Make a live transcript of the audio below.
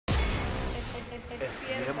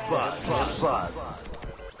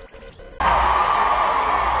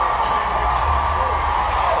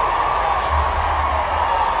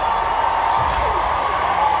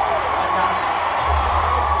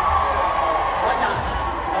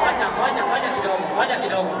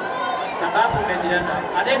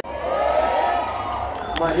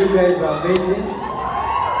Man, you guys are amazing.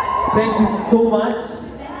 Thank you so much.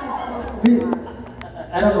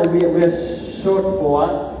 I don't know, we are short for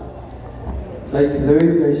words. Like the way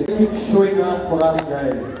you guys keep showing up for us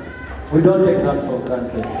guys. We don't take that for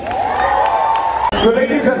granted. So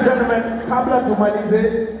ladies and gentlemen, kabla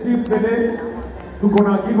tumalize team zile tuko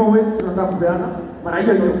na giveaways tunataka kupeana. Maana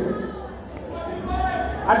hiyo yote.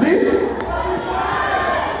 Ati?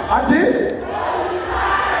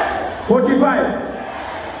 45.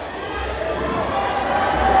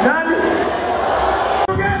 Nani?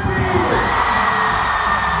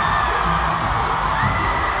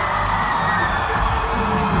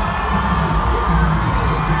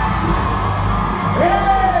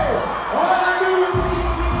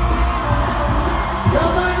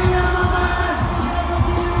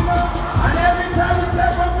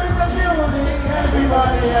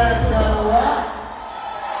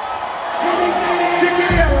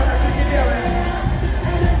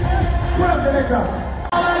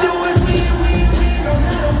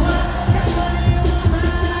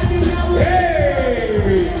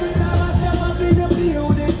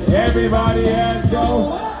 Everybody has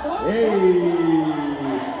go. Hey.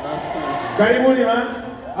 Karibuni man.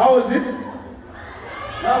 How was it?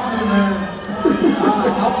 Lovely man.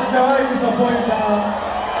 Hakujawahi disappoint.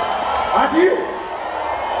 Ati?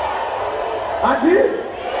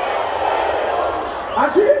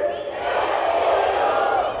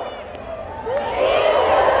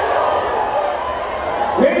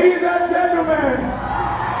 Ladies and gentlemen,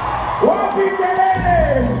 wapi kelele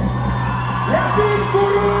ya Big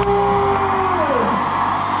Guru.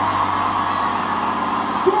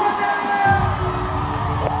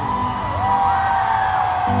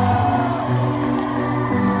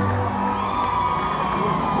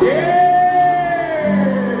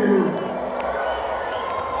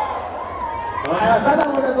 Sasa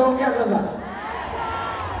mnaongea sasa.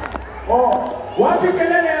 Oh, wapi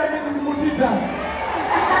kelele ya Mrs. Butita?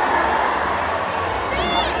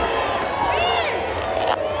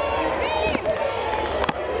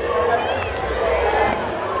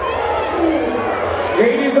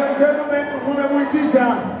 Ladies and gentlemen, mnamuitisha.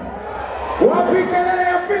 Wapi kelele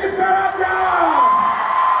ya Philip Karaka?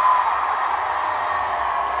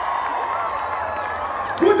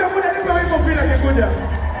 Kuja muda nipo hapo bila kikuja.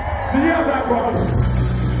 Sio hapo hapo.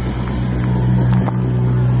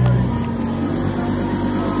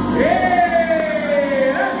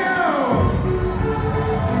 Hey, let's go.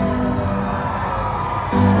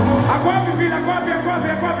 Akwapi bila akwapi.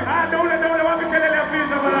 Ah, dole wapi kelele ya Philip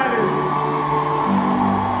tafadhali.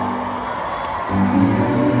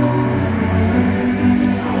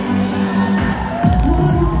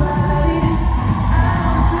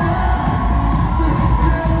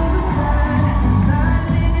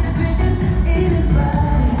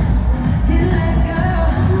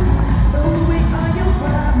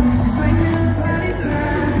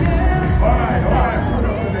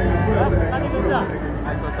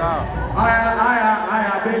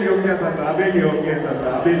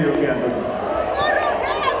 Abel ongea sasa.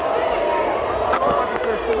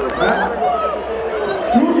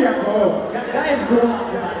 Tugi yako. Guys, go up.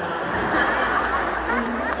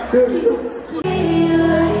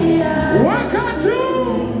 Welcome to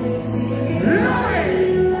Live.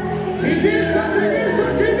 Tigisa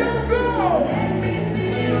kidogo.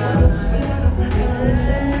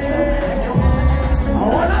 I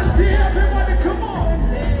wanna see everybody come on.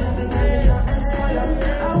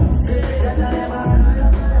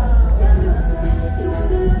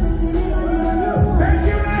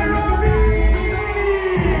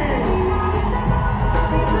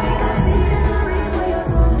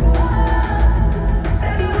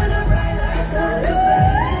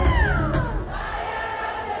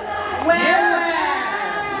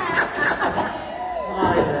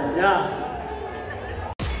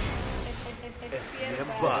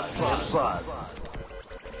 Buzz.